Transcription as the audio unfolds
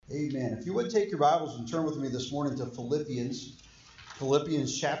Amen. If you would take your Bibles and turn with me this morning to Philippians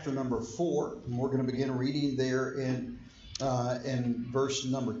chapter number 4, and we're going to begin reading there in verse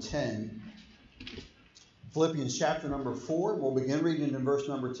number 10. Philippians chapter number 4, we'll begin reading in verse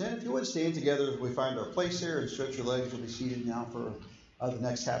number 10. If you would stand together as we find our place there and stretch your legs, you'll be seated now for the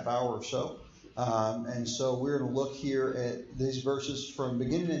next half hour or so. And so we're going to look here at these verses from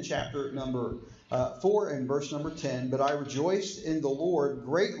beginning in chapter number 4 and verse number 10. But I rejoiced in the Lord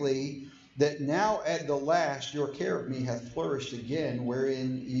greatly that now at the last your care of me hath flourished again,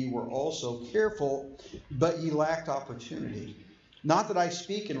 wherein ye were also careful, but ye lacked opportunity. Not that I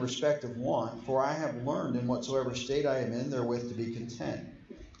speak in respect of want, for I have learned in whatsoever state I am in therewith to be content.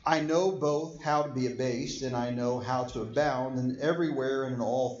 I know both how to be abased, and I know how to abound, and everywhere and in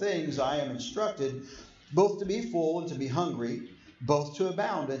all things I am instructed, both to be full and to be hungry, both to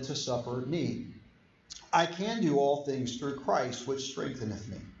abound and to suffer need. I can do all things through Christ, which strengtheneth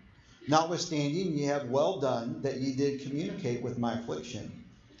me. Notwithstanding, ye have well done that ye did communicate with my affliction.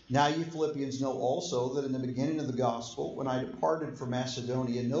 Now ye Philippians know also that in the beginning of the gospel, when I departed from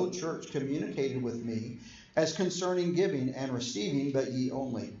Macedonia, no church communicated with me as concerning giving and receiving, but ye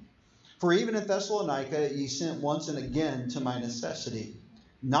only. For even at Thessalonica ye sent once and again to my necessity,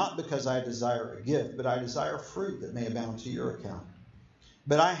 not because I desire a gift, but I desire fruit that may abound to your account.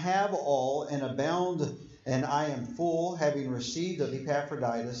 But I have all and abound, and I am full, having received of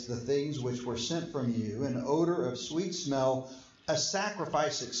Epaphroditus the things which were sent from you, an odor of sweet smell, a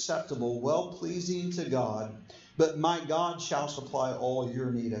sacrifice acceptable, well-pleasing to God. But my God shall supply all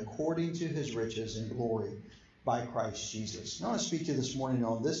your need according to his riches and glory by Christ Jesus. I want to speak to you this morning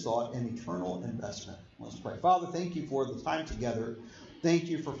on this thought, an eternal investment. Let's pray. Father, thank you for the time together. Thank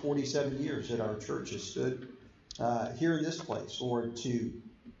you for 47 years that our church has stood here in this place, Lord, to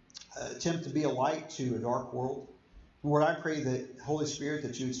attempt to be a light to a dark world. Lord, I pray that, Holy Spirit,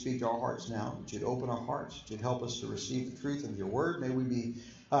 that you would speak to our hearts now, that you'd open our hearts, that you'd help us to receive the truth of your word. May we be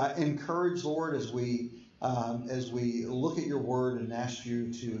encouraged, Lord, as we look at your word and ask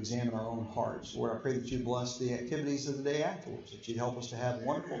you to examine our own hearts. Lord, I pray that you'd bless the activities of the day afterwards, that you'd help us to have a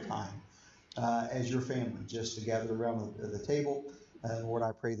wonderful time as your family, just to gather around the table. And Lord,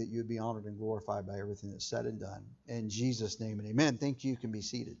 I pray that you'd be honored and glorified by everything that's said and done. In Jesus' name and amen. Thank you. You can be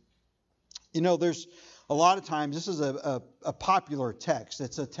seated. You know, there's a lot of times, this is a popular text.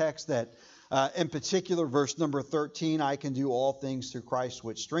 It's a text that, in particular, verse number 13, I can do all things through Christ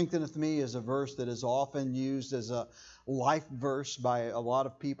which strengtheneth me, is a verse that is often used as a life verse by a lot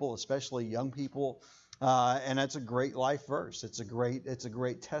of people, especially young people. And that's a great life verse. It's a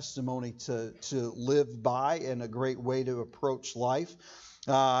great testimony to live by and a great way to approach life.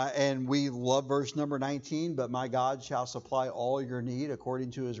 And we love verse number 19, but my God shall supply all your need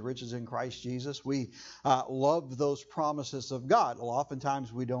according to his riches in Christ Jesus. We love those promises of God. Well,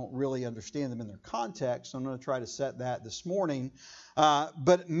 oftentimes we don't really understand them in their context. So I'm going to try to set that this morning.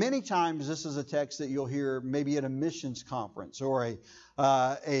 But many times this is a text that you'll hear maybe at a missions conference or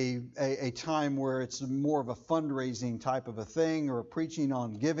a time where it's more of a fundraising type of a thing or preaching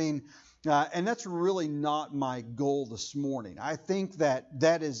on giving. And that's really not my goal this morning. I think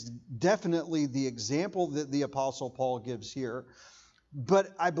that is definitely the example that the Apostle Paul gives here. But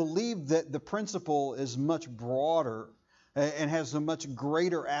I believe that the principle is much broader and has a much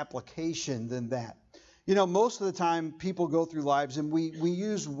greater application than that. You know, most of the time people go through lives and we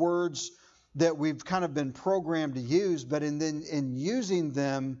use words that we've kind of been programmed to use, but in using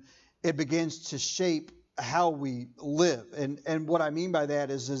them, it begins to shape how we live. And what I mean by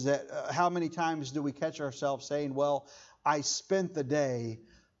that is that how many times do we catch ourselves saying, well, I spent the day,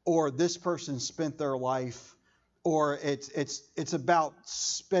 or this person spent their life, or it's about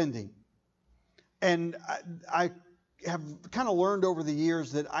spending. And I have kind of learned over the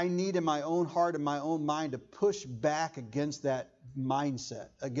years that I need in my own heart and my own mind to push back against that mindset,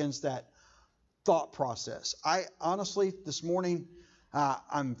 against that thought process. I honestly, this morning,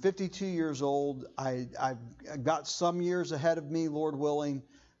 I'm 52 years old. I've got some years ahead of me, Lord willing,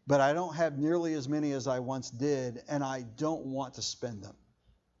 but I don't have nearly as many as I once did, and I don't want to spend them.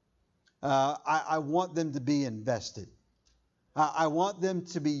 I want them to be invested. I want them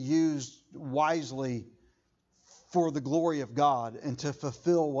to be used wisely for the glory of God and to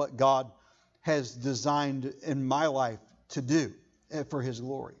fulfill what God has designed in my life to do for his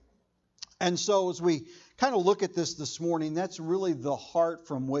glory. And so as we kind of look at this morning, that's really the heart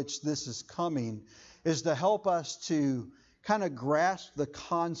from which this is coming, is to help us to kind of grasp the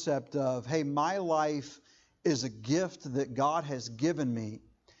concept of, hey, my life is a gift that God has given me.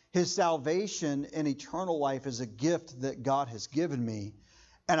 His salvation and eternal life is a gift that God has given me,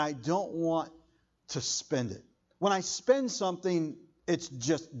 and I don't want to spend it. When I spend something, it's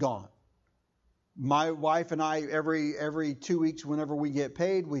just gone. My wife and I, every 2 weeks, whenever we get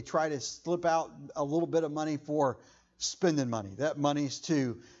paid, we try to slip out a little bit of money for spending money. That money's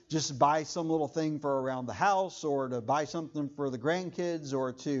to just buy some little thing for around the house, or to buy something for the grandkids,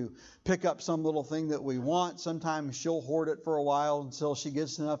 or to pick up some little thing that we want. Sometimes she'll hoard it for a while until she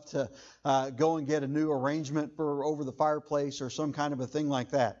gets enough to go and get a new arrangement for over the fireplace or some kind of a thing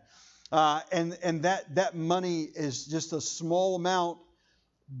like that. And that money is just a small amount,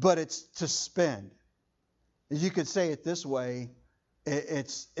 but it's to spend. You could say it this way: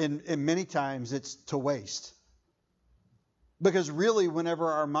 it's in many times it's to waste. Because really,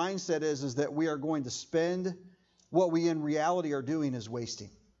 whenever our mindset is that we are going to spend, what we in reality are doing is wasting.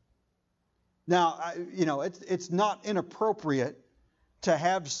 Now, it's not inappropriate to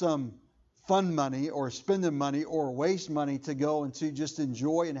have some fun money or spending money or waste money to go and to just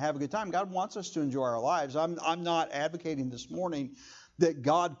enjoy and have a good time. God wants us to enjoy our lives. I'm not advocating this morning that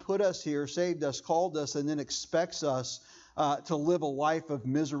God put us here, saved us, called us, and then expects us to live a life of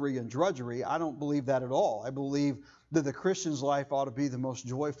misery and drudgery. I don't believe that at all. I believe that the Christian's life ought to be the most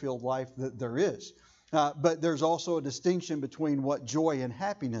joy-filled life that there is. But there's also a distinction between what joy and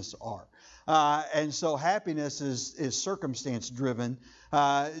happiness are. And so happiness is circumstance-driven.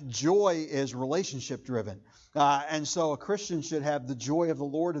 Joy is relationship-driven. And so a Christian should have the joy of the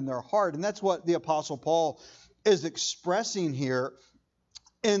Lord in their heart. And that's what the Apostle Paul is expressing here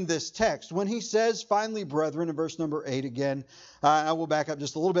in this text. When he says, finally, brethren, in verse number 8 again, I will back up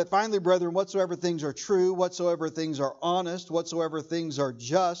just a little bit. Finally, brethren, whatsoever things are true, whatsoever things are honest, whatsoever things are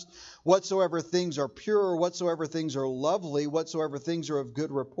just, whatsoever things are pure, whatsoever things are lovely, whatsoever things are of good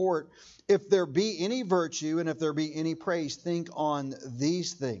report, if there be any virtue and if there be any praise, think on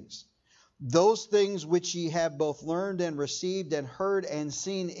these things. Those things which ye have both learned and received and heard and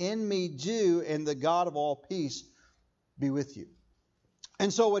seen in me do, and the God of all peace be with you.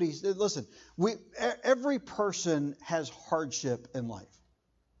 And so what he said, listen, every person has hardship in life.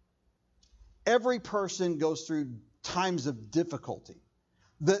 Every person goes through times of difficulty.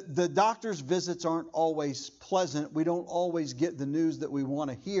 The doctor's visits aren't always pleasant. We don't always get the news that we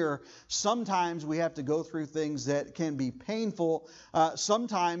want to hear. Sometimes we have to go through things that can be painful.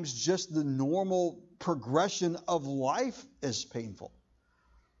 Sometimes just the normal progression of life is painful.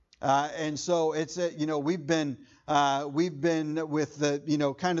 And so it's we've been with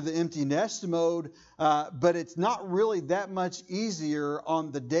the kind of the empty nest mode, but it's not really that much easier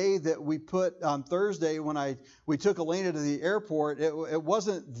on the day that we put on Thursday when we took Elena to the airport. It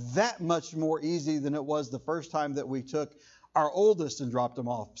wasn't that much more easy than it was the first time that we took our oldest and dropped him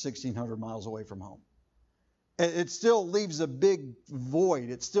off 1,600 miles away from home. It still leaves a big void.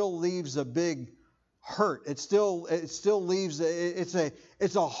 It still leaves a big hurt. It still leaves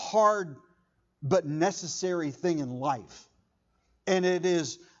it's a hard but necessary thing in life, and it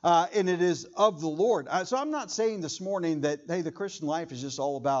is of the Lord. So I'm not saying this morning that the Christian life is just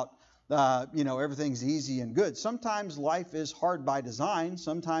all about everything's easy and good. Sometimes life is hard by design.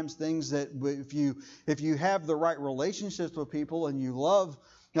 Sometimes things that if you have the right relationships with people and you love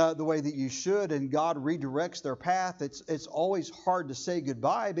the way that you should, and God redirects their path, it's always hard to say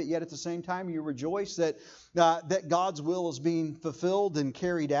goodbye, but yet at the same time you rejoice that God's will is being fulfilled and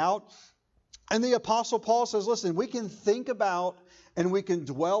carried out. And the Apostle Paul says, listen, we can think about and we can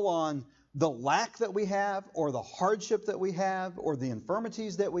dwell on the lack that we have, or the hardship that we have, or the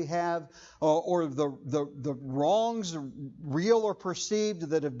infirmities that we have, or the wrongs, real or perceived,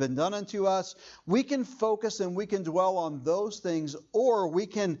 that have been done unto us. We can focus and we can dwell on those things, or we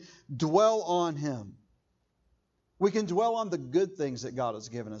can dwell on Him. We can dwell on the good things that God has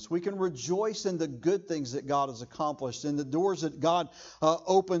given us. We can rejoice in the good things that God has accomplished, and the doors that God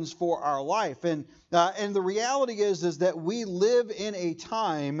opens for our life. And the reality is that we live in a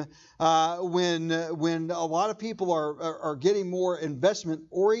time when a lot of people are getting more investment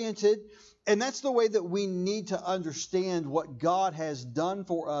oriented. And that's the way that we need to understand what God has done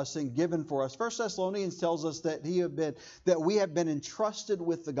for us and given for us. 1 Thessalonians tells us that we have been entrusted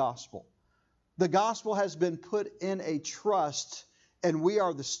with the gospel. The gospel has been put in a trust, and we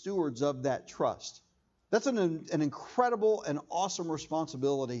are the stewards of that trust. That's an incredible and awesome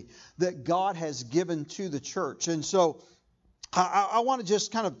responsibility that God has given to the church. And so I want to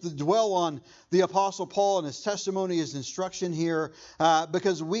just kind of dwell on the Apostle Paul and his testimony, his instruction here,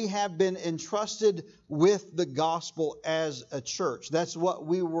 because we have been entrusted with the gospel as a church. That's what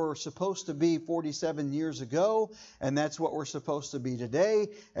we were supposed to be 47 years ago, and that's what we're supposed to be today,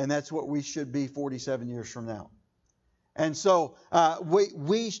 and that's what we should be 47 years from now. And so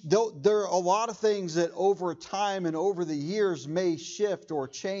there are a lot of things that over time and over the years may shift or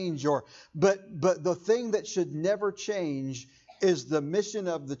change, but the thing that should never change is the mission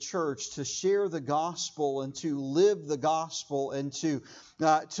of the church, to share the gospel and to live the gospel and to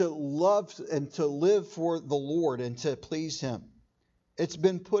love and to live for the Lord and to please Him. It's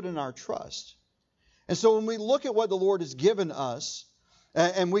been put in our trust. And so when we look at what the Lord has given us,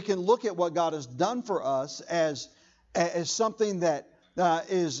 and we can look at what God has done for us as something that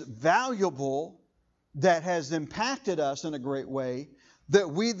is valuable, that has impacted us in a great way, that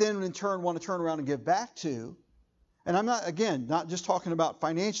we then in turn want to turn around and give back to. And I'm not just talking about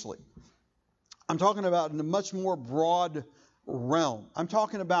financially. I'm talking about in a much more broad realm. I'm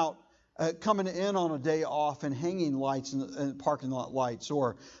talking about coming in on a day off and hanging lights and parking lot lights,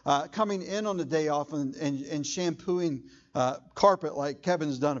 or coming in on a day off and shampooing carpet like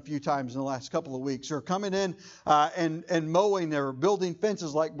Kevin's done a few times in the last couple of weeks, or coming in and mowing or building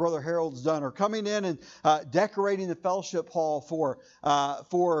fences like Brother Harold's done, or coming in and decorating the fellowship hall for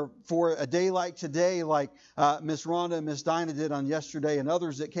a day like today, like Miss Rhonda and Miss Dinah did on yesterday, and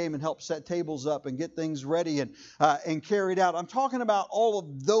others that came and helped set tables up and get things ready and carried out. I'm talking about all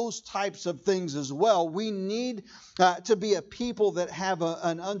of those types of things as well. We need to be a people that have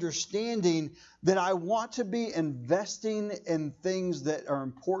an understanding that I want to be investing in things that are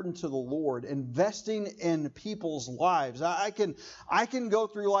important to the Lord, investing in people's lives. I can go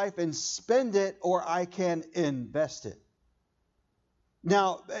through life and spend it, or I can invest it.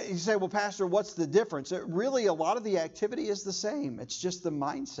 Now, you say, well, Pastor, what's the difference? Really, a lot of the activity is the same. It's just the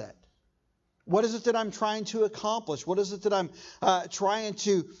mindset. What is it that I'm trying to accomplish? What is it that I'm trying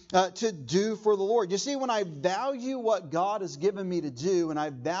to do for the Lord? You see, when I value what God has given me to do, and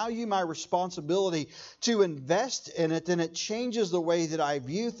I value my responsibility to invest in it, then it changes the way that I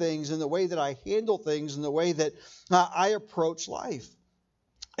view things and the way that I handle things and the way that I approach life.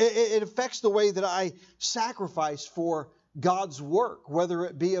 It affects the way that I sacrifice for God's work, whether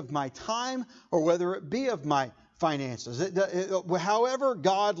it be of my time or whether it be of my finances. However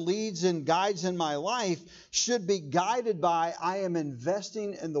God leads and guides in my life should be guided by, I am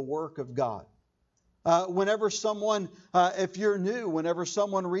investing in the work of God. Whenever someone, if you're new, whenever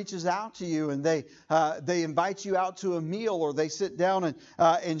someone reaches out to you and they invite you out to a meal, or they sit down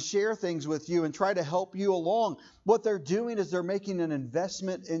and share things with you and try to help you along, what they're doing is they're making an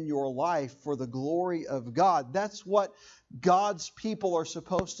investment in your life for the glory of God. That's what God's people are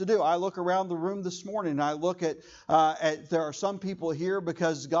supposed to do. I look around the room this morning and I look at there are some people here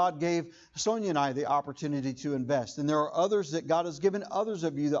because God gave Sonia and I the opportunity to invest. And there are others that God has given others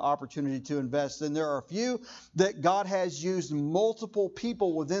of you the opportunity to invest. And there are a few that God has used multiple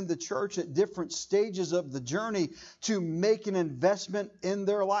people within the church at different stages of the journey to make an investment in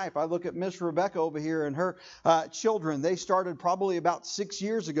their life. I look at Miss Rebecca over here and her children. They started probably about 6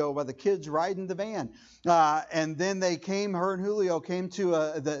 years ago by the kids riding the van. And then they came, her and Julio came to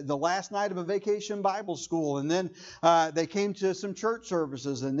the last night of a vacation Bible school. And then they came to some church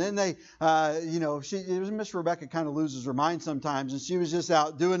services. And then they, Miss Rebecca kind of loses her mind sometimes. And she was just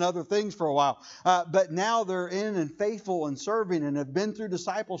out doing other things for a while. But now they're in and faithful and serving and have been through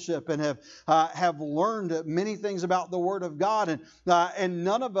discipleship and have learned many things about the Word of God. And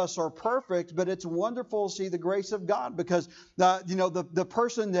none of us are perfect, but it's wonderful to see the grace of God, because the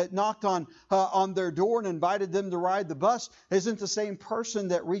person that knocked on their door and invited them to ride the bus isn't the same person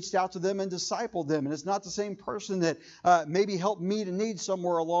that reached out to them and discipled them. And it's not the same person that maybe helped meet a need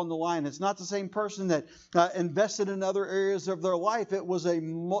somewhere along the line. It's not the same person that invested in other areas of their life. It was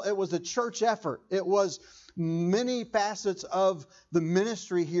a church effort. It was many facets of the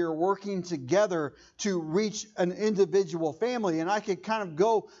ministry here working together to reach an individual family. And I could kind of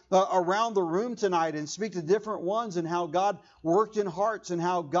go around the room tonight and speak to different ones and how God worked in hearts and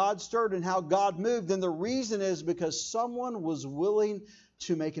how God stirred and how God moved. And the reason is because someone was willing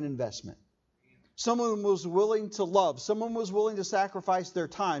to make an investment. Someone was willing to love. Someone was willing to sacrifice their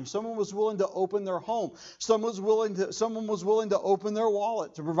time. Someone was willing to open their home. Someone was willing to open their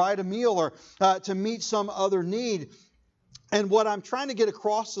wallet to provide a meal or to meet some other need. And what I'm trying to get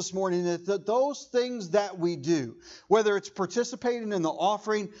across this morning is that those things that we do, whether it's participating in the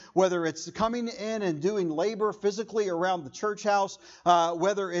offering, whether it's coming in and doing labor physically around the church house,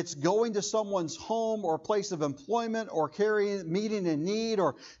 whether it's going to someone's home or place of employment or meeting a need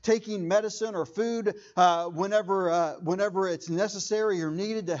or taking medicine or food whenever it's necessary or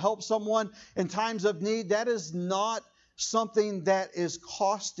needed to help someone in times of need, that is not something that is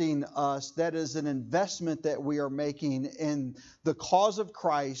costing us. That is an investment that we are making in the cause of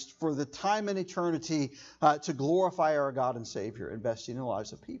Christ for the time and eternity to glorify our God and Savior, investing in the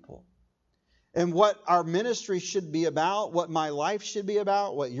lives of people. And what our ministry should be about, what my life should be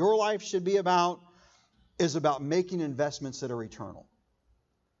about, what your life should be about, is about making investments that are eternal.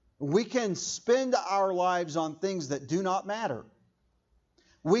 We can spend our lives on things that do not matter.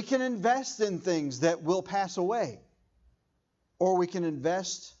 We can invest in things that will pass away. Or we can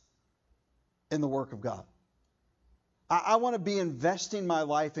invest in the work of God. I want to be investing my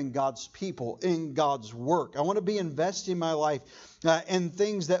life in God's people, in God's work. I want to be investing my life in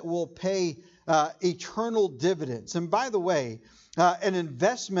things that will pay eternal dividends. And by the way, an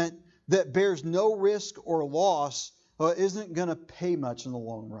investment that bears no risk or loss isn't going to pay much in the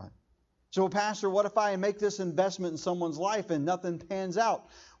long run. So, Pastor, what if I make this investment in someone's life and nothing pans out?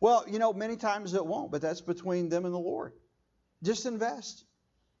 Well, many times it won't, but that's between them and the Lord. Just invest.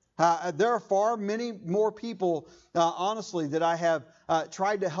 There are far many more people, honestly, that I have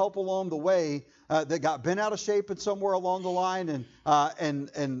tried to help along the way that got bent out of shape and somewhere along the line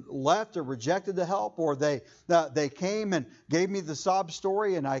and left or rejected the help, or they came and gave me the sob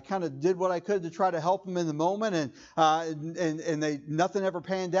story, and I kind of did what I could to try to help them in the moment, and nothing ever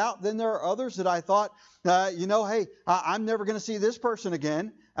panned out. Then there are others that I thought, hey, I'm never going to see this person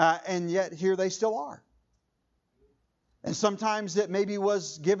again, and yet here they still are. And sometimes it maybe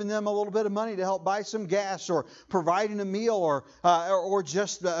was giving them a little bit of money to help buy some gas, or providing a meal, or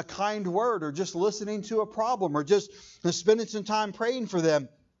just a kind word, or just listening to a problem, or just spending some time praying for them.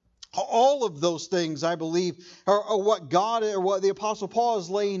 All of those things, I believe, are what God, or what the Apostle Paul is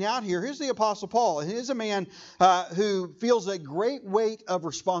laying out here. Here's the Apostle Paul. He is a man who feels a great weight of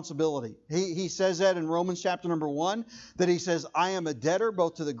responsibility. He says that in Romans chapter number 1, that he says, I am a debtor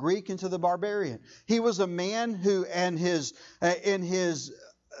both to the Greek and to the barbarian. He was a man who, in his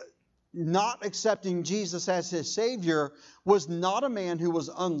not accepting Jesus as his Savior, was not a man who was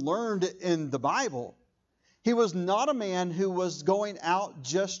unlearned in the Bible. He was not a man who was going out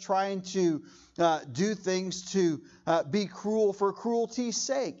just trying to do things to be cruel for cruelty's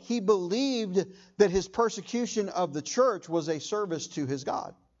sake. He believed that his persecution of the church was a service to his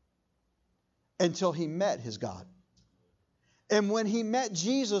God until he met his God. And when he met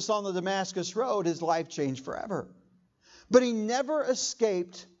Jesus on the Damascus Road, his life changed forever. But he never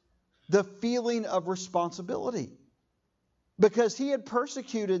escaped the feeling of responsibility, because he had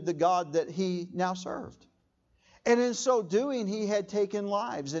persecuted the God that he now served. And in so doing, he had taken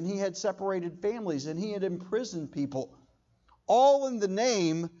lives, and he had separated families, and he had imprisoned people, all in the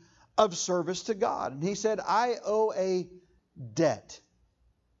name of service to God. And he said, I owe a debt.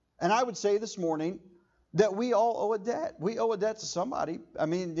 And I would say this morning that we all owe a debt. We owe a debt to somebody. I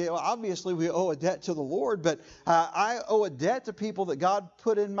mean, obviously we owe a debt to the Lord, but I owe a debt to people that God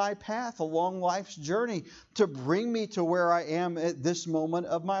put in my path along life's journey to bring me to where I am at this moment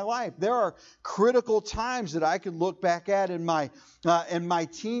of my life. There are critical times that I could look back at in my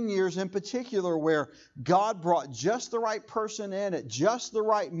teen years in particular, where God brought just the right person in at just the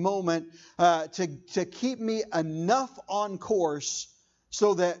right moment to keep me enough on course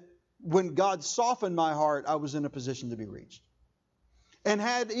so that when God softened my heart, I was in a position to be reached. And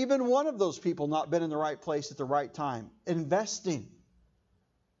had even one of those people not been in the right place at the right time, investing,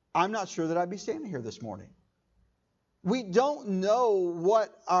 I'm not sure that I'd be standing here this morning. We don't know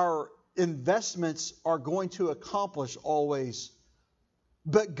what our investments are going to accomplish always,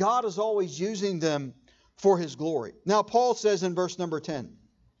 but God is always using them for His glory. Now, Paul says in verse number 10,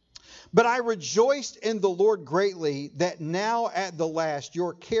 but I rejoiced in the Lord greatly that now at the last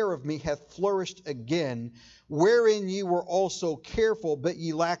your care of me hath flourished again, wherein you were also careful, but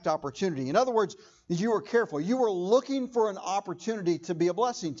ye lacked opportunity. In other words, you were careful. You were looking for an opportunity to be a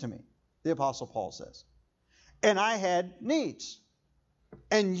blessing to me, the Apostle Paul says. And I had needs.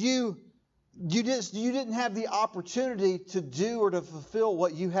 And you didn't have the opportunity to do or to fulfill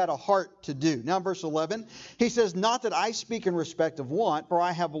what you had a heart to do. Now, verse 11, he says, not that I speak in respect of want, for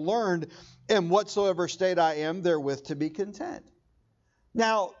I have learned in whatsoever state I am therewith to be content.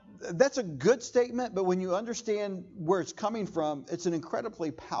 Now, that's a good statement, but when you understand where it's coming from, it's an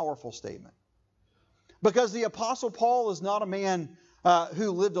incredibly powerful statement. Because the Apostle Paul is not a man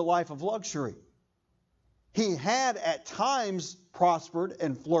who lived a life of luxury. He had at times prospered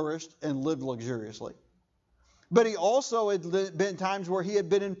and flourished and lived luxuriously. But he also had been times where he had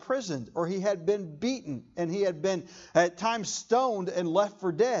been imprisoned, or he had been beaten, and he had been at times stoned and left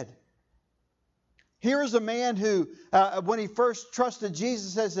for dead. Here is a man who, when he first trusted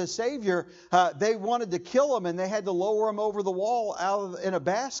Jesus as his Savior, they wanted to kill him, and they had to lower him over the wall in a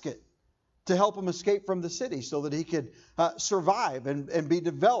basket to help him escape from the city so that he could survive and be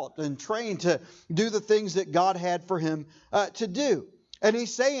developed and trained to do the things that God had for him to do. And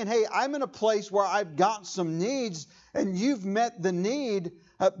he's saying, hey, I'm in a place where I've got some needs and you've met the need,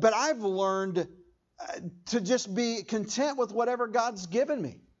 but I've learned to just be content with whatever God's given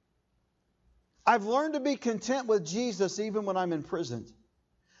me. I've learned to be content with Jesus even when I'm imprisoned.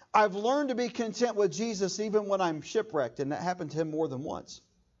 I've learned to be content with Jesus even when I'm shipwrecked, and that happened to him more than once.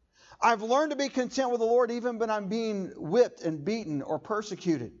 I've learned to be content with the Lord even when I'm being whipped and beaten or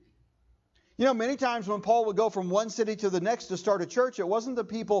persecuted. You know, many times when Paul would go from one city to the next to start a church, it wasn't the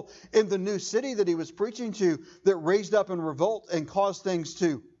people in the new city that he was preaching to that raised up in revolt and caused things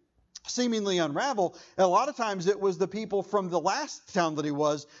to seemingly unravel. A lot of times it was the people from the last town that he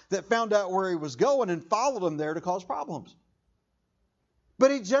was that found out where he was going and followed him there to cause problems.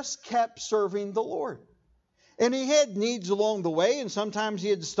 But he just kept serving the Lord. And he had needs along the way, and sometimes he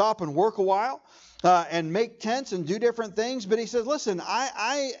had to stop and work a while and make tents and do different things. But he says, listen,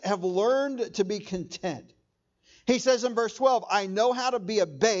 I have learned to be content. He says in verse 12, I know how to be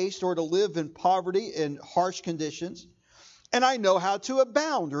abased or to live in poverty in harsh conditions, and I know how to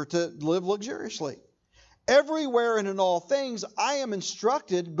abound or to live luxuriously. Everywhere and in all things, I am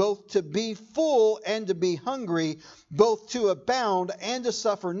instructed both to be full and to be hungry, both to abound and to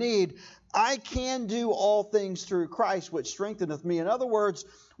suffer need. I can do all things through Christ, which strengtheneth me. In other words,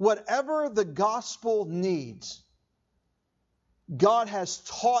 whatever the gospel needs, God has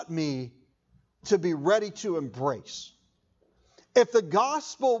taught me to be ready to embrace. If the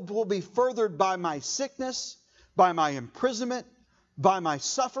gospel will be furthered by my sickness, by my imprisonment, by my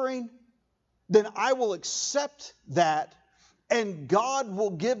suffering, then I will accept that, and God will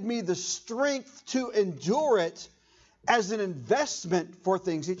give me the strength to endure it as an investment for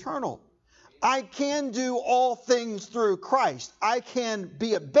things eternal. I can do all things through Christ. I can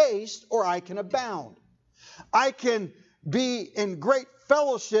be abased or I can abound. I can be in great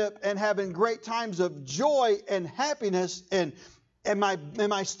fellowship and having great times of joy and happiness and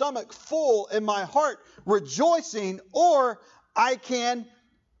my stomach full and my heart rejoicing, or I can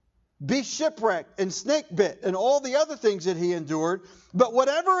be shipwrecked and snake bit and all the other things that he endured. But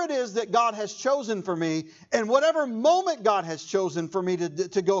whatever it is that God has chosen for me, and whatever moment God has chosen for me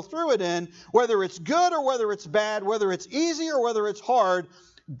to go through it in, whether it's good or whether it's bad, whether it's easy or whether it's hard,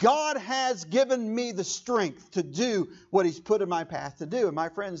 God has given me the strength to do what he's put in my path to do. And my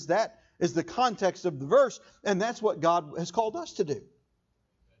friends, that is the context of the verse, and that's what God has called us to do.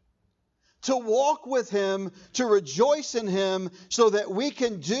 To walk with him, to rejoice in him, so that we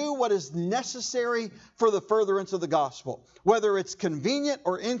can do what is necessary for the furtherance of the gospel. Whether it's convenient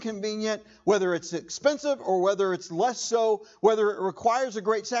or inconvenient, whether it's expensive or whether it's less so, whether it requires a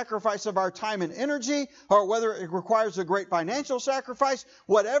great sacrifice of our time and energy, or whether it requires a great financial sacrifice,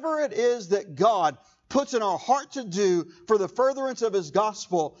 whatever it is that God puts in our heart to do for the furtherance of his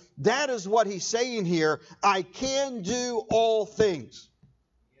gospel, that is what he's saying here. I can do all things.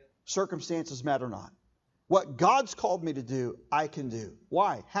 Circumstances matter not. What God's called me to do, I can do.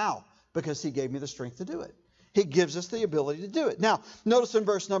 Why? How? Because he gave me the strength to do it. He gives us the ability to do it. Now, notice in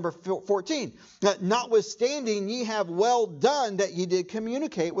verse number 14, notwithstanding ye have well done that ye did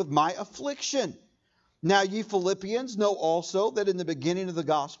communicate with my affliction. Now ye Philippians know also that in the beginning of the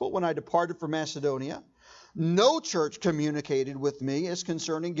gospel, when I departed from Macedonia, no church communicated with me as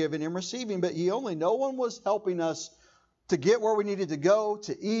concerning giving and receiving, but ye only. No one was helping us to get where we needed to go,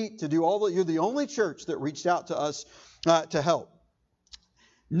 to eat, to do all that. You're the only church that reached out to us to help.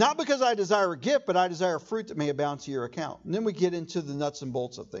 Not because I desire a gift, but I desire fruit that may abound to your account. And then we get into the nuts and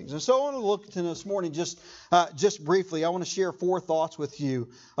bolts of things. And so I want to look to this morning just briefly. I want to share 4 thoughts with you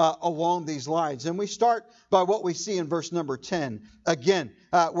along these lines. And we start by what we see in verse number 10. Again,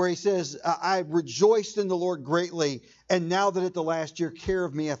 where he says, I rejoiced in the Lord greatly, and now that at the last your care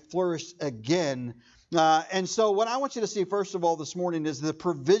of me hath flourished again. And so what I want you to see first of all this morning is the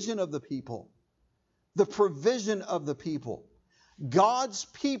provision of the people. The provision of the people. God's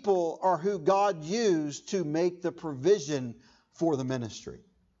people are who God used to make the provision for the ministry.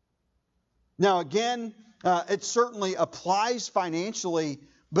 Now again, it certainly applies financially,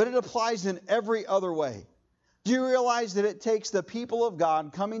 but it applies in every other way. Do you realize that it takes the people of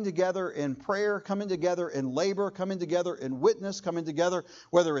God coming together in prayer, coming together in labor, coming together in witness, coming together,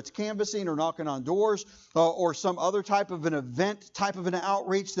 whether it's canvassing or knocking on doors or some other type of an event, type of an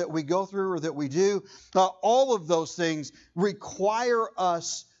outreach that we go through or that we do. All of those things require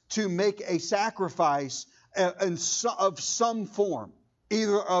us to make a sacrifice of some form,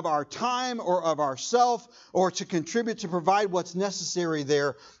 either of our time or of ourself, or to contribute to provide what's necessary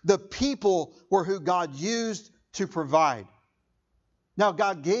there. The people were who God used to provide. Now,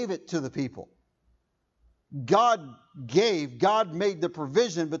 God gave it to the people. God made the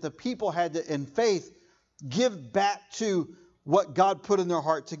provision, but the people had to, in faith, give back to what God put in their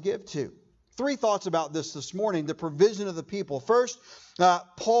heart to give to. 3 thoughts about this morning. The provision of the people. First,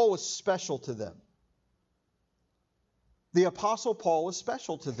 Paul was special to them. The Apostle Paul was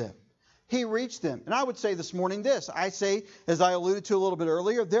special to them. He reached them. And I would say this morning this. I say, as I alluded to a little bit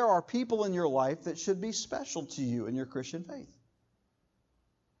earlier, there are people in your life that should be special to you in your Christian faith.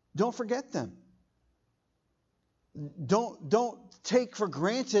 Don't forget them. Don't take for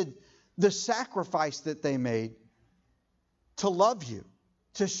granted the sacrifice that they made to love you,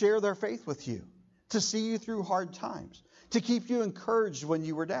 to share their faith with you, to see you through hard times, to keep you encouraged when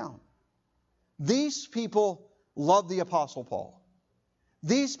you were down. These people loved the Apostle Paul.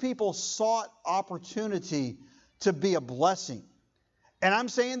 These people sought opportunity to be a blessing. And I'm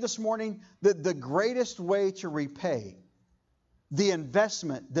saying this morning that the greatest way to repay the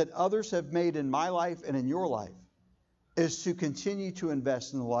investment that others have made in my life and in your life is to continue to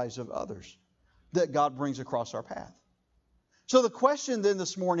invest in the lives of others that God brings across our path. So the question then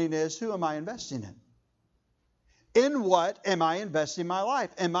this morning is, who am I investing in? In what am I investing my life?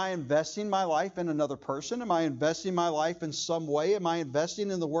 Am I investing my life in another person? Am I investing my life in some way? Am I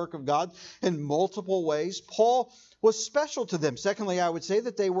investing in the work of God in multiple ways? Paul was special to them. Secondly, I would say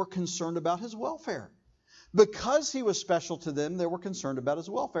that they were concerned about his welfare. Because he was special to them, they were concerned about his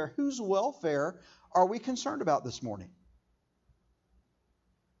welfare. Whose welfare are we concerned about this morning?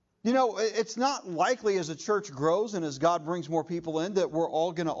 You know, it's not likely as a church grows and as God brings more people in that we're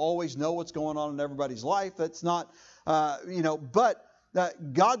all going to always know what's going on in everybody's life. That's not, but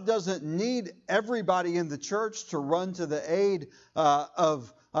God doesn't need everybody in the church to run to the aid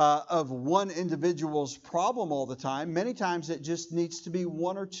of one individual's problem all the time. Many times it just needs to be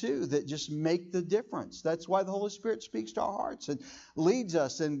one or two that just make the difference. That's why the Holy Spirit speaks to our hearts and leads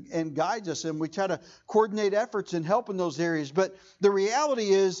us and guides us, and we try to coordinate efforts and help in those areas. But the reality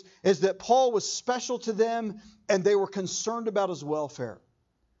is that Paul was special to them and they were concerned about his welfare.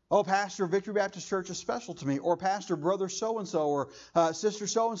 Oh, Pastor, Victory Baptist Church is special to me. Or Pastor, Brother so-and-so or Sister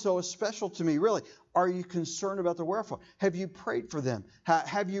so-and-so is special to me. Really, are you concerned about their welfare? Have you prayed for them?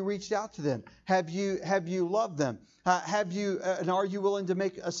 Have you reached out to them? Have you loved them? And are you willing to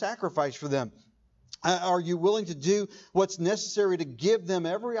make a sacrifice for them? Are you willing to do what's necessary to give them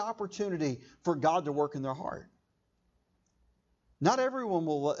every opportunity for God to work in their heart? Not everyone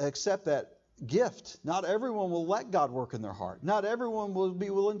will accept that gift. Not everyone will let God work in their heart. Not everyone will be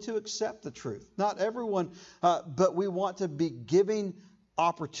willing to accept the truth. Not everyone, but we want to be giving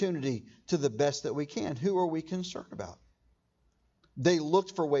opportunity to the best that we can. Who are we concerned about? They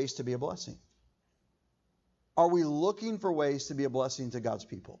looked for ways to be a blessing. Are we looking for ways to be a blessing to God's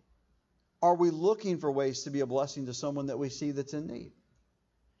people? Are we looking for ways to be a blessing to someone that we see that's in need?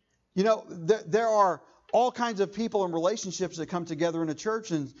 You know, there are all kinds of people and relationships that come together in a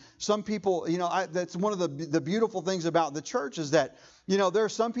church. And some people, that's one of the beautiful things about the church is that, there are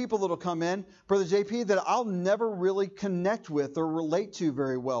some people that will come in, Brother JP, that I'll never really connect with or relate to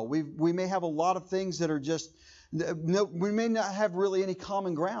very well. We may have a lot of things that are just, we may not have really any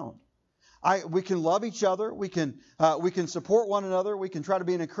common ground. We can love each other. We can support one another. We can try to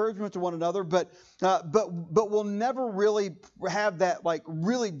be an encouragement to one another. But we'll never really have that like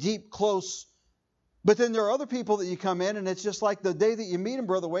really deep, close. But then there are other people that you come in and it's just like the day that you meet them,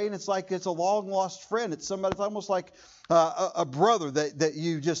 Brother Wayne, it's like it's a long lost friend. It's somebody, it's almost like a brother that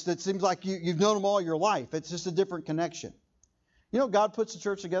you just, it seems like you've known them all your life. It's just a different connection. God puts the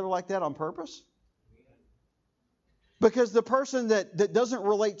church together like that on purpose. Because the person that doesn't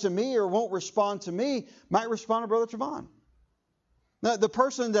relate to me or won't respond to me might respond to Brother Trevon. Now, the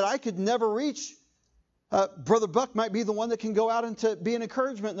person that I could never reach, Brother Buck might be the one that can go out and to be an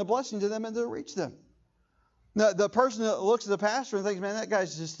encouragement and a blessing to them and to reach them. Now, the person that looks at the pastor and thinks, man, that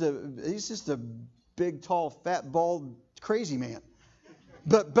guy's he's just a big, tall, fat, bald, crazy man.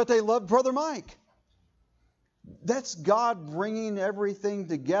 But they love Brother Mike. That's God bringing everything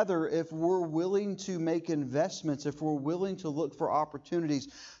together if we're willing to make investments, if we're willing to look for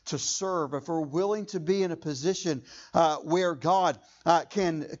opportunities to serve, if we're willing to be in a position where God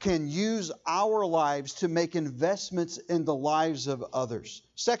can use our lives to make investments in the lives of others.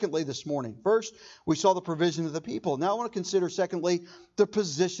 Secondly, this morning, first, we saw the provision of the people. Now I want to consider, secondly, the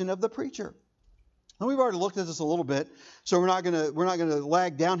position of the preacher. And we've already looked at this a little bit, so we're not going to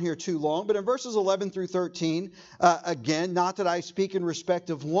lag down here too long. But in verses 11 through 13, again, not that I speak in respect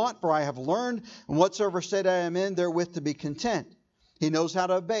of want, for I have learned, in whatsoever state I am in, therewith to be content. He knows how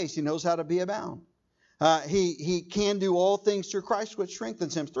to abase. He knows how to be abound. He can do all things through Christ, which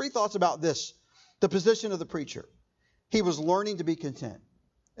strengthens him. 3 thoughts about this, the position of the preacher. He was learning to be content.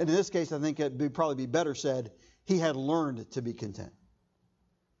 And in this case, I think it would probably be better said, he had learned to be content.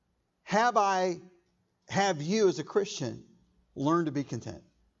 Have you as a Christian learned to be content?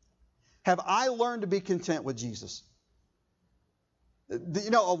 Have I learned to be content with Jesus? A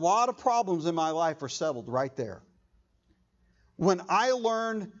lot of problems in my life are settled right there. When I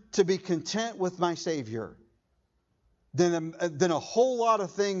learn to be content with my Savior, then a whole lot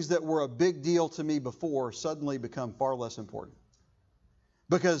of things that were a big deal to me before suddenly become far less important.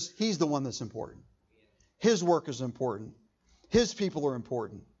 Because He's the one that's important. His work is important. His people are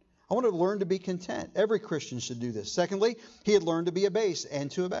important. I want to learn to be content. Every Christian should do this. Secondly, he had learned to be abased and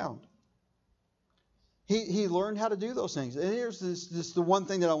to abound. He learned how to do those things. And here's this the one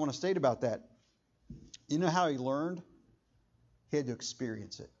thing that I want to state about that. You know how he learned? He had to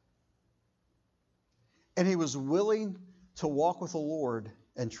experience it. And he was willing to walk with the Lord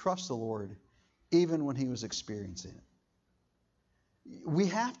and trust the Lord even when he was experiencing it. We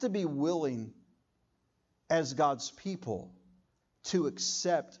have to be willing as God's people to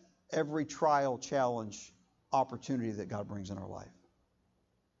accept every trial, challenge, opportunity that God brings in our life.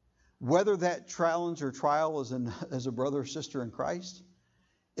 Whether that challenge or trial is as a brother or sister in Christ,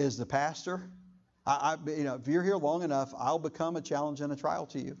 is the pastor. If you're here long enough, I'll become a challenge and a trial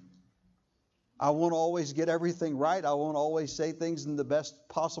to you. I won't always get everything right. I won't always say things in the best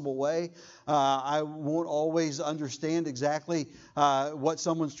possible way. I won't always understand exactly what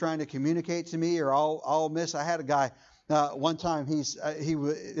someone's trying to communicate to me, or I'll miss. I had a guy one time. He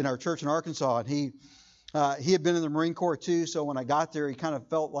was in our church in Arkansas, and he had been in the Marine Corps too. So when I got there, he kind of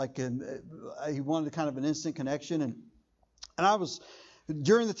felt like he wanted kind of an instant connection, and I was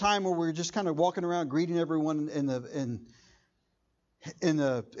during the time where we were just kind of walking around greeting everyone in the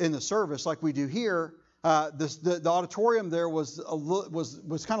service like we do here. The auditorium there was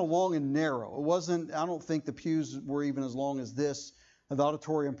kind of long and narrow. It wasn't. I don't think the pews were even as long as this. The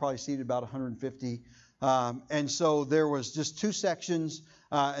auditorium probably seated about 150, and so there was just two sections,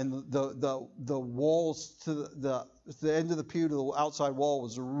 and the walls to the end of the pew to the outside wall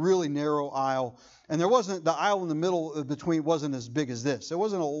was a really narrow aisle, and there wasn't the aisle in the middle between wasn't as big as this. It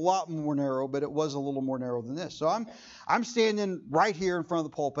wasn't a lot more narrow, but it was a little more narrow than this. So I'm standing right here in front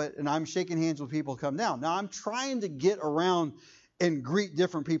of the pulpit, and I'm shaking hands with people who come down. Now I'm trying to get around and greet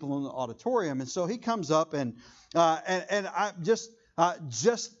different people in the auditorium, and so he comes up and I'm just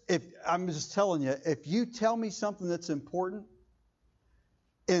telling you, if you tell me something that's important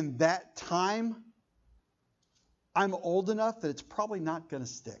in that time, I'm old enough that it's probably not going to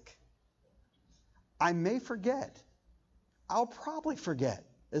stick. I may forget. I'll probably forget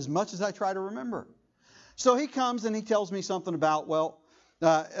as much as I try to remember. So he comes and he tells me something about,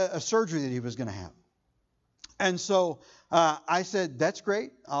 a surgery that he was going to have. And so I said, that's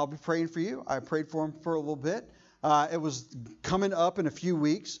great. I'll be praying for you. I prayed for him for a little bit. It was coming up in a few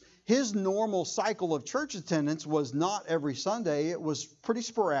weeks. His normal cycle of church attendance was not every Sunday. It was pretty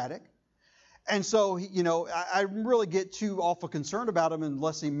sporadic. And so, I didn't really get too awful concerned about him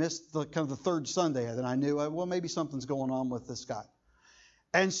unless he missed the third Sunday. Then I knew, maybe something's going on with this guy.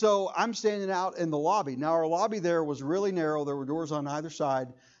 And so I'm standing out in the lobby. Now, our lobby there was really narrow. There were doors on either side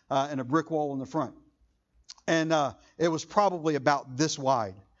and a brick wall in the front. And it was probably about this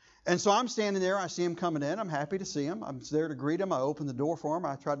wide. And so I'm standing there. I see him coming in. I'm happy to see him. I'm there to greet him. I open the door for him.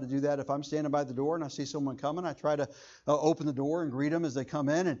 I try to do that if I'm standing by the door and I see someone coming. I try to open the door and greet them as they come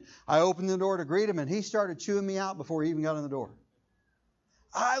in. And I opened the door to greet him, and he started chewing me out before he even got in the door.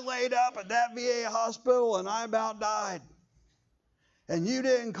 I laid up at that VA hospital, and I about died. And you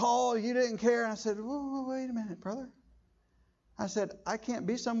didn't call. You didn't care. And I said, whoa, wait a minute, brother. I said, I can't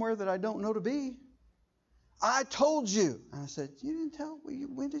be somewhere that I don't know to be. I told you. And I said, you didn't tell me.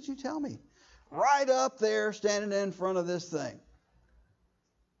 When did you tell me? Right up there standing in front of this thing.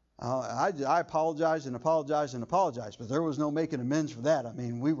 I apologized and apologized and apologized, but there was no making amends for that. I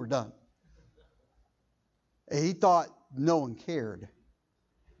mean, we were done. He thought no one cared.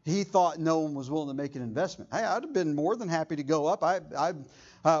 He thought no one was willing to make an investment. Hey, I'd have been more than happy to go up. I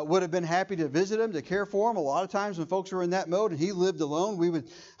would have been happy to visit him, to care for him. A lot of times when folks were in that mode and he lived alone, we would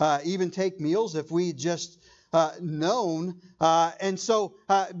even take meals if we just known. And so,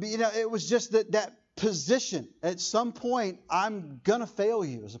 it was just that position. At some point, I'm going to fail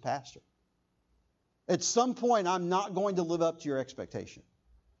you as a pastor. At some point, I'm not going to live up to your expectation.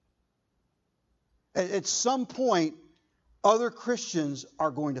 At some point, other Christians are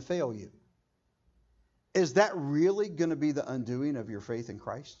going to fail you. Is that really going to be the undoing of your faith in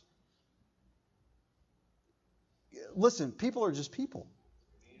Christ? Listen, people are just people.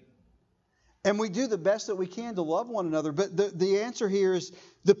 And we do the best that we can to love one another. But the answer here is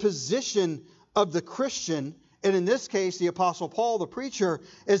the position of the Christian, and in this case, the Apostle Paul, the preacher,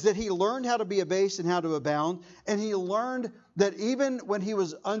 is that he learned how to be abased and how to abound. And he learned that even when he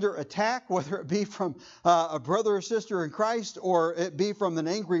was under attack, whether it be from a brother or sister in Christ, or it be from an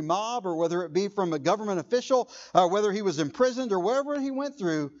angry mob, or whether it be from a government official, or whether he was imprisoned, or whatever he went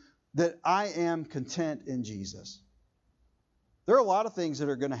through, that I am content in Jesus. There are a lot of things that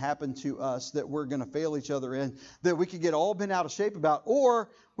are going to happen to us that we're going to fail each other in, that we could get all bent out of shape about,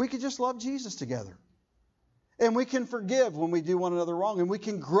 or we could just love Jesus together. And we can forgive when we do one another wrong, and we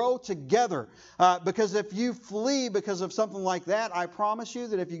can grow together. Because if you flee because of something like that, I promise you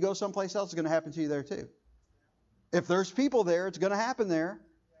that if you go someplace else, it's going to happen to you there too. If there's people there, it's going to happen there,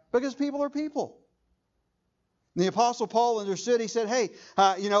 because people are people. The Apostle Paul understood. He said, hey,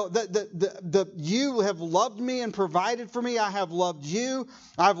 you have loved me and provided for me. I have loved you.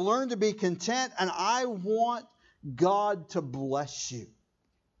 I've learned to be content, and I want God to bless you.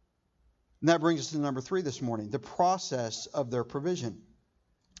 And that brings us to number 3 this morning, the process of their provision.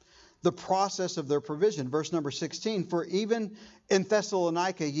 The process of their provision. Verse number 16, for even in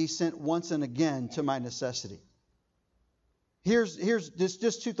Thessalonica ye sent once and again to my necessity. Here's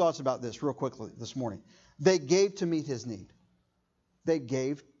just 2 thoughts about this real quickly this morning. They gave to meet his need. They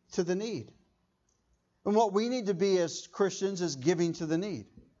gave to the need. And what we need to be as Christians is giving to the need.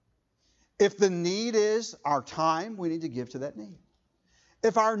 If the need is our time, we need to give to that need.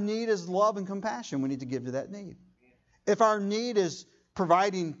 If our need is love and compassion, we need to give to that need. If our need is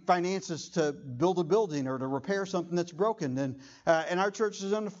providing finances to build a building or to repair something that's broken, then and our church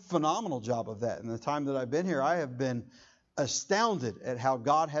has done a phenomenal job of that. In the time that I've been here, I have been astounded at how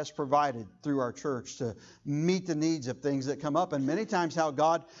God has provided through our church to meet the needs of things that come up, and many times how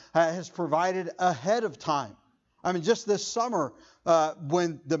God has provided ahead of time. I mean, just this summer,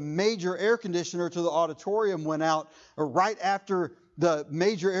 when the major air conditioner to the auditorium went out, or right after the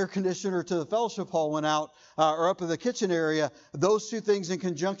major air conditioner to the fellowship hall went out, or up in the kitchen area, those 2 things in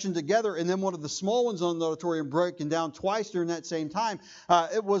conjunction together, and then one of the small ones on the auditorium breaking down twice during that same time,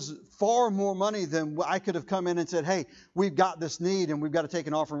 it was far more money than I could have come in and said, hey, we've got this need and we've got to take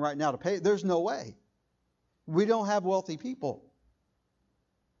an offering right now to pay. There's no way. We don't have wealthy people.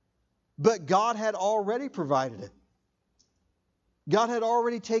 But God had already provided it. God had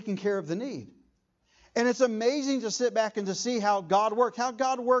already taken care of the need. And it's amazing to sit back and to see how God worked. How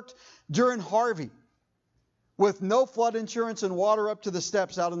God worked during Harvey with no flood insurance and water up to the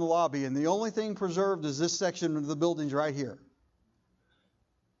steps out in the lobby. And the only thing preserved is this section of the buildings right here.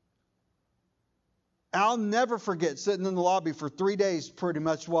 I'll never forget sitting in the lobby for 3 days pretty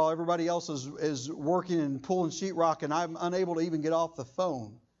much while everybody else is working and pulling sheetrock, and I'm unable to even get off the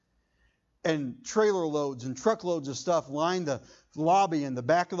phone. And trailer loads and truckloads of stuff lined the lobby and the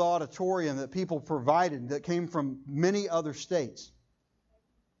back of the auditorium that people provided that came from many other states.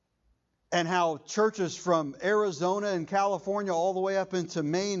 And how churches from Arizona and California all the way up into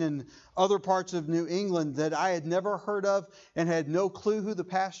Maine and other parts of New England that I had never heard of and had no clue who the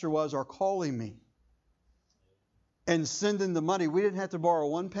pastor was are calling me and sending the money. We didn't have to borrow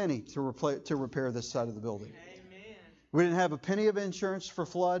 1 penny to repair this side of the building. Amen. We didn't have a penny of insurance for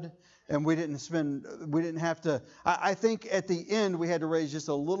flood. And we didn't have to, I think at the end we had to raise just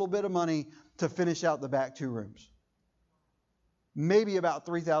a little bit of money to finish out the back 2 rooms. Maybe about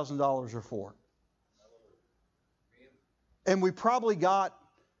 $3,000 or $4,000. And we probably got,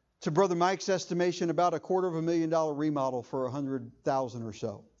 to Brother Mike's estimation, about a $250,000 remodel for $100,000 or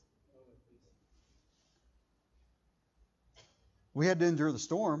so. We had to endure the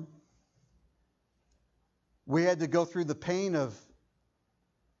storm. We had to go through the pain of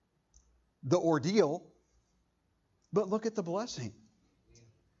the ordeal, but look at the blessing.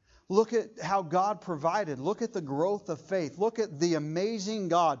 Look at how God provided. Look at the growth of faith. Look at the amazing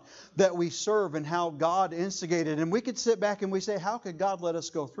God that we serve and how God instigated. And we could sit back and we say, how could God let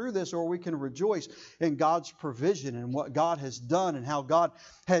us go through this? Or we can rejoice in God's provision and what God has done and how God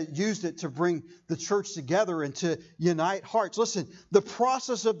has used it to bring the church together and to unite hearts. Listen, the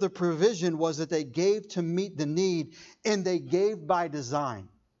process of the provision was that they gave to meet the need, and they gave by design.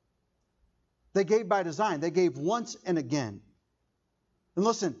 They gave by design. They gave once and again. And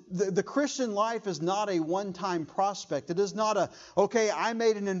listen, the Christian life is not a one-time prospect. It is not okay, I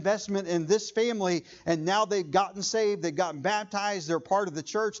made an investment in this family and now they've gotten saved, they've gotten baptized, they're part of the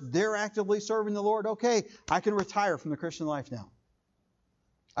church, they're actively serving the Lord. Okay, I can retire from the Christian life now.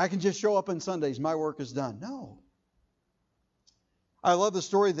 I can just show up on Sundays, my work is done. No. I love the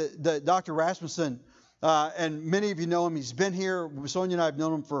story that Dr. Rasmussen, and many of you know him, he's been here. Sonia and I have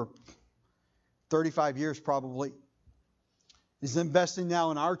known him for 35 years probably. He's investing now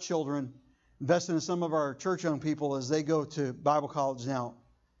in our children, investing in some of our church young people as they go to Bible college now.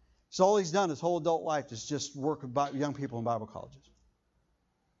 So all he's done his whole adult life is just work with young people in Bible colleges.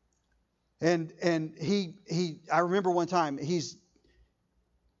 And I remember one time, he's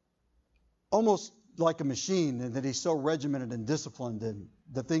almost like a machine in that he's so regimented and disciplined in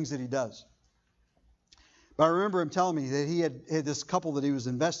the things that he does. But I remember him telling me that he had this couple that he was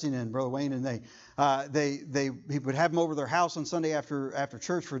investing in, Brother Wayne, and he would have them over their house on Sunday after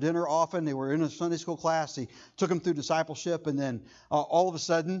church for dinner often. They were in a Sunday school class. He took them through discipleship, and then all of a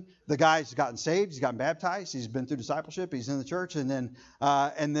sudden, the guy's gotten saved. He's gotten baptized. He's been through discipleship. He's in the church, and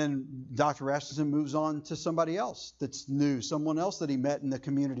then Dr. Rasmussen moves on to somebody else that's new, someone else that he met in the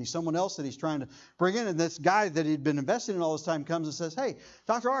community, someone else that he's trying to bring in. And this guy that he'd been investing in all this time comes and says, "Hey,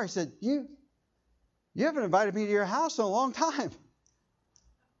 Dr. R," he said, You haven't invited me to your house in a long time.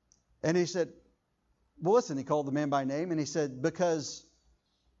 And he said, well, listen, he called the man by name, and he said, because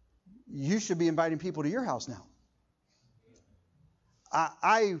you should be inviting people to your house now.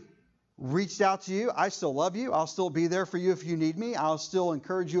 I reached out to you. I still love you. I'll still be there for you if you need me. I'll still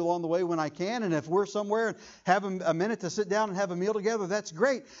encourage you along the way when I can. And if we're somewhere and have a minute to sit down and have a meal together, that's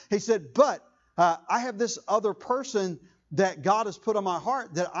great. He said, but I have this other person that God has put on my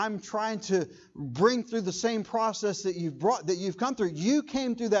heart that I'm trying to bring through the same process that you've come through. You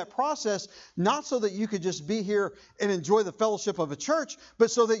came through that process not so that you could just be here and enjoy the fellowship of a church, but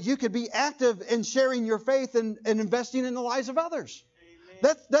so that you could be active in sharing your faith and investing in the lives of others.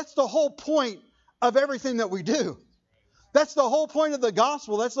 That's the whole point of everything that we do. That's the whole point of the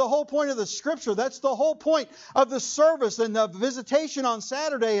gospel. That's the whole point of the scripture. That's the whole point of the service and the visitation on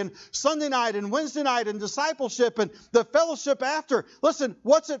Saturday and Sunday night and Wednesday night and discipleship and the fellowship after. Listen,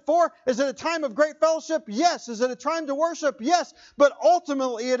 what's it for? Is it a time of great fellowship? Yes. Is it a time to worship? Yes. But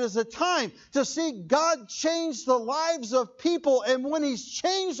ultimately it is a time to see God change the lives of people. And when He's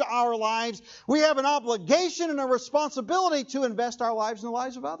changed our lives, we have an obligation and a responsibility to invest our lives in the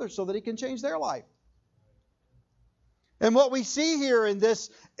lives of others so that He can change their life. And what we see here in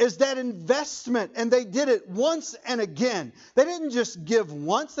this is that investment, and they did it once and again. They didn't just give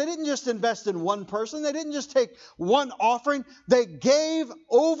once. They didn't just invest in one person. They didn't just take one offering. They gave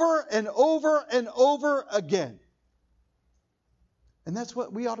over and over and over again. And that's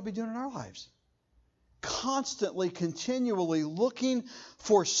what we ought to be doing in our lives. Constantly, continually looking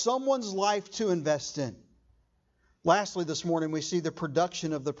for someone's life to invest in. Lastly, this morning we see the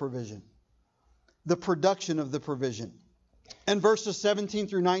production of the provision. The production of the provision. And verses 17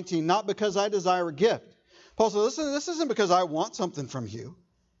 through 19, not because I desire a gift. Paul says, listen, this isn't because I want something from you.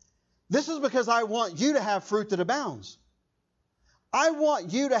 This is because I want you to have fruit that abounds. I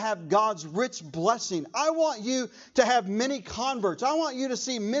want you to have God's rich blessing. I want you to have many converts. I want you to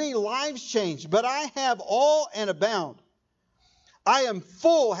see many lives changed. But I have all and abound. I am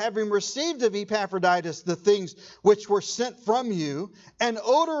full, having received of Epaphroditus the things which were sent from you, an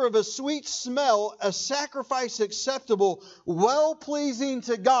odor of a sweet smell, a sacrifice acceptable, well-pleasing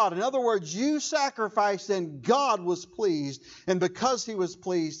to God. In other words, you sacrificed and God was pleased. And because He was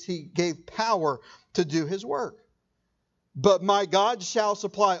pleased, He gave power to do His work. But my God shall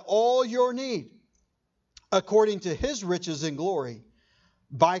supply all your need according to His riches in glory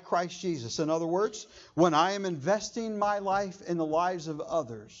by Christ Jesus. In other words, when I am investing my life in the lives of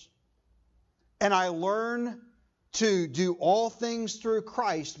others, and I learn to do all things through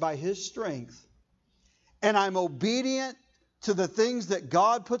Christ by His strength, and I'm obedient to the things that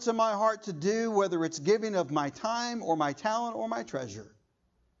God puts in my heart to do, whether it's giving of my time or my talent or my treasure,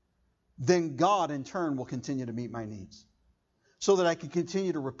 then God in turn will continue to meet my needs, so that I can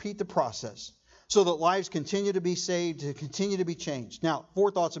continue to repeat the process, so that lives continue to be saved, to continue to be changed. Now, 4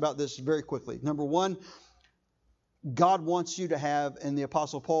 thoughts about this very quickly. Number 1, God wants you to have, and the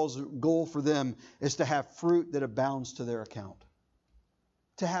Apostle Paul's goal for them is to have fruit that abounds to their account.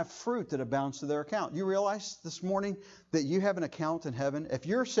 To have fruit that abounds to their account. You realize this morning that you have an account in heaven? If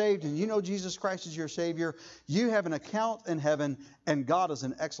you're saved and you know Jesus Christ is your Savior, you have an account in heaven, and God is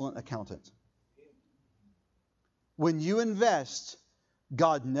an excellent accountant. When you invest,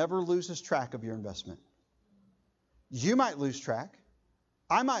 God never loses track of your investment. You might lose track.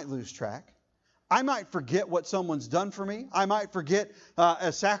 I might lose track. I might forget what someone's done for me. I might forget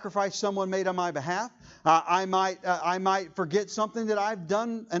a sacrifice someone made on my behalf. I might forget something that I've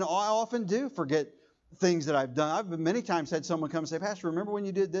done, and I often do forget things that I've done. I've many times had someone come and say, Pastor, remember when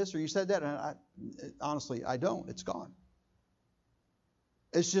you did this or you said that? And honestly, I don't. It's gone.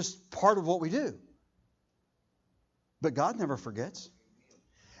 It's just part of what we do. But God never forgets.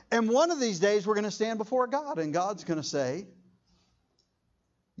 And one of these days we're going to stand before God, and God's going to say,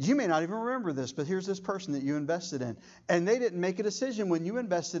 you may not even remember this, but here's this person that you invested in. And they didn't make a decision when you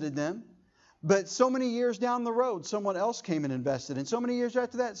invested in them. But so many years down the road, someone else came and invested. And so many years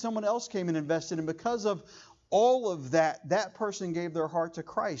after that, someone else came and invested. And because of all of that, that person gave their heart to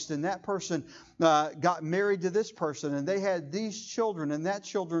Christ. And that person got married to this person. And they had these children. And that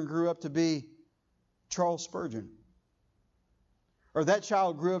children grew up to be Charles Spurgeon. Or that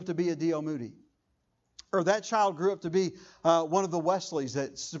child grew up to be a D.L. Moody. Or that child grew up to be one of the Wesleys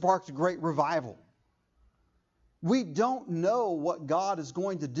that sparked a great revival. We don't know what God is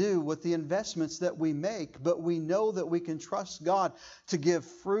going to do with the investments that we make, but we know that we can trust God to give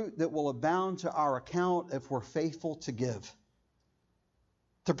fruit that will abound to our account if we're faithful to give.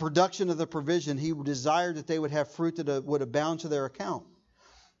 The production of the provision, He desired that they would have fruit that would abound to their account.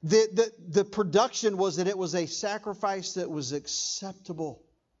 The production was that it was a sacrifice that was acceptable.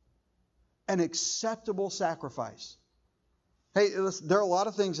 An acceptable sacrifice. Hey, listen, there are a lot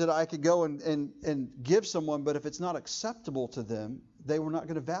of things that I could go and give someone, but if it's not acceptable to them, they were not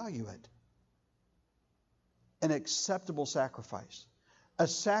going to value it. An acceptable sacrifice. A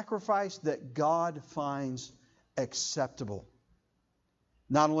sacrifice that God finds acceptable.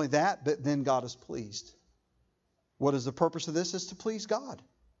 Not only that, but then God is pleased. What is the purpose of this? Is to please God.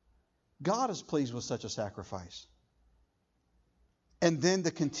 God is pleased with such a sacrifice. And then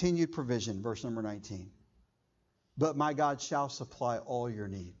the continued provision, verse number 19. But my God shall supply all your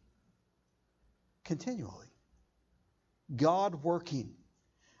need. Continually. God working.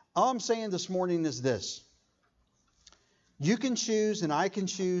 All I'm saying this morning is this. You can choose and I can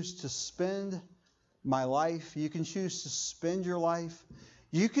choose to spend my life. You can choose to spend your life.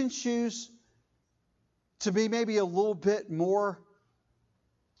 You can choose to be maybe a little bit more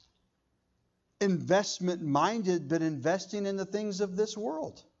investment minded, but investing in the things of this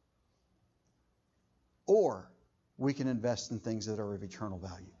world. Or we can invest in things that are of eternal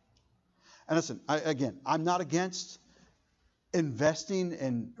value. And listen, I'm not against investing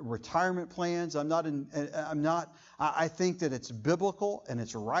in retirement plans. I think that it's biblical and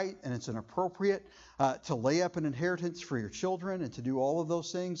it's right and it's inappropriate to lay up an inheritance for your children and to do all of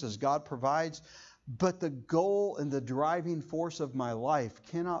those things as God provides. But the goal and the driving force of my life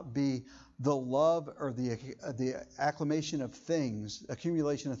cannot be the love or the accumulation of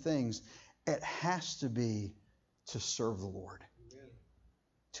things. It has to be to serve the Lord. Amen.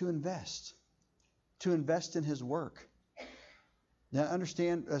 To invest in His work. Now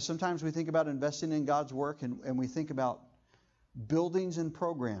understand, sometimes we think about investing in God's work and we think about buildings and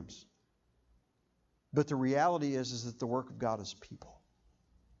programs. But the reality is that the work of God is people.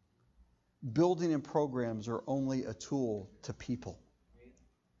 Building and programs are only a tool to people.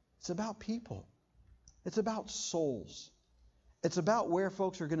 It's about people. It's about souls. It's about where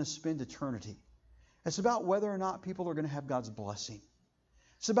folks are going to spend eternity. It's about whether or not people are going to have God's blessing.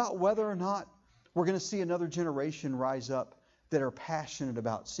 It's about whether or not we're going to see another generation rise up that are passionate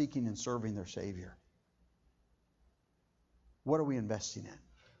about seeking and serving their Savior. What are we investing in?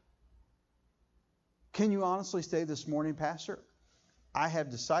 Can you honestly say this morning, Pastor, I have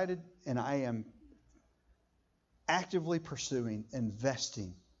decided and I am actively pursuing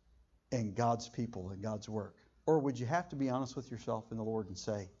investing in God's people and God's work? Or would you have to be honest with yourself and the Lord and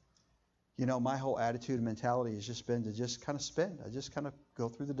say, you know, my whole attitude and mentality has just been to just kind of spend. I just kind of go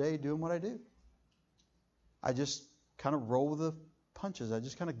through the day doing what I do. I just kind of roll with the punches. I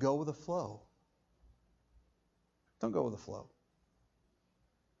just kind of go with the flow. Don't go with the flow.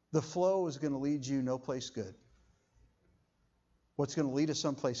 The flow is going to lead you no place good. What's going to lead us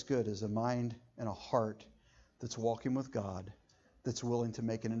someplace good is a mind and a heart that's walking with God, that's willing to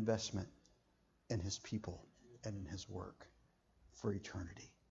make an investment in His people and in His work for eternity.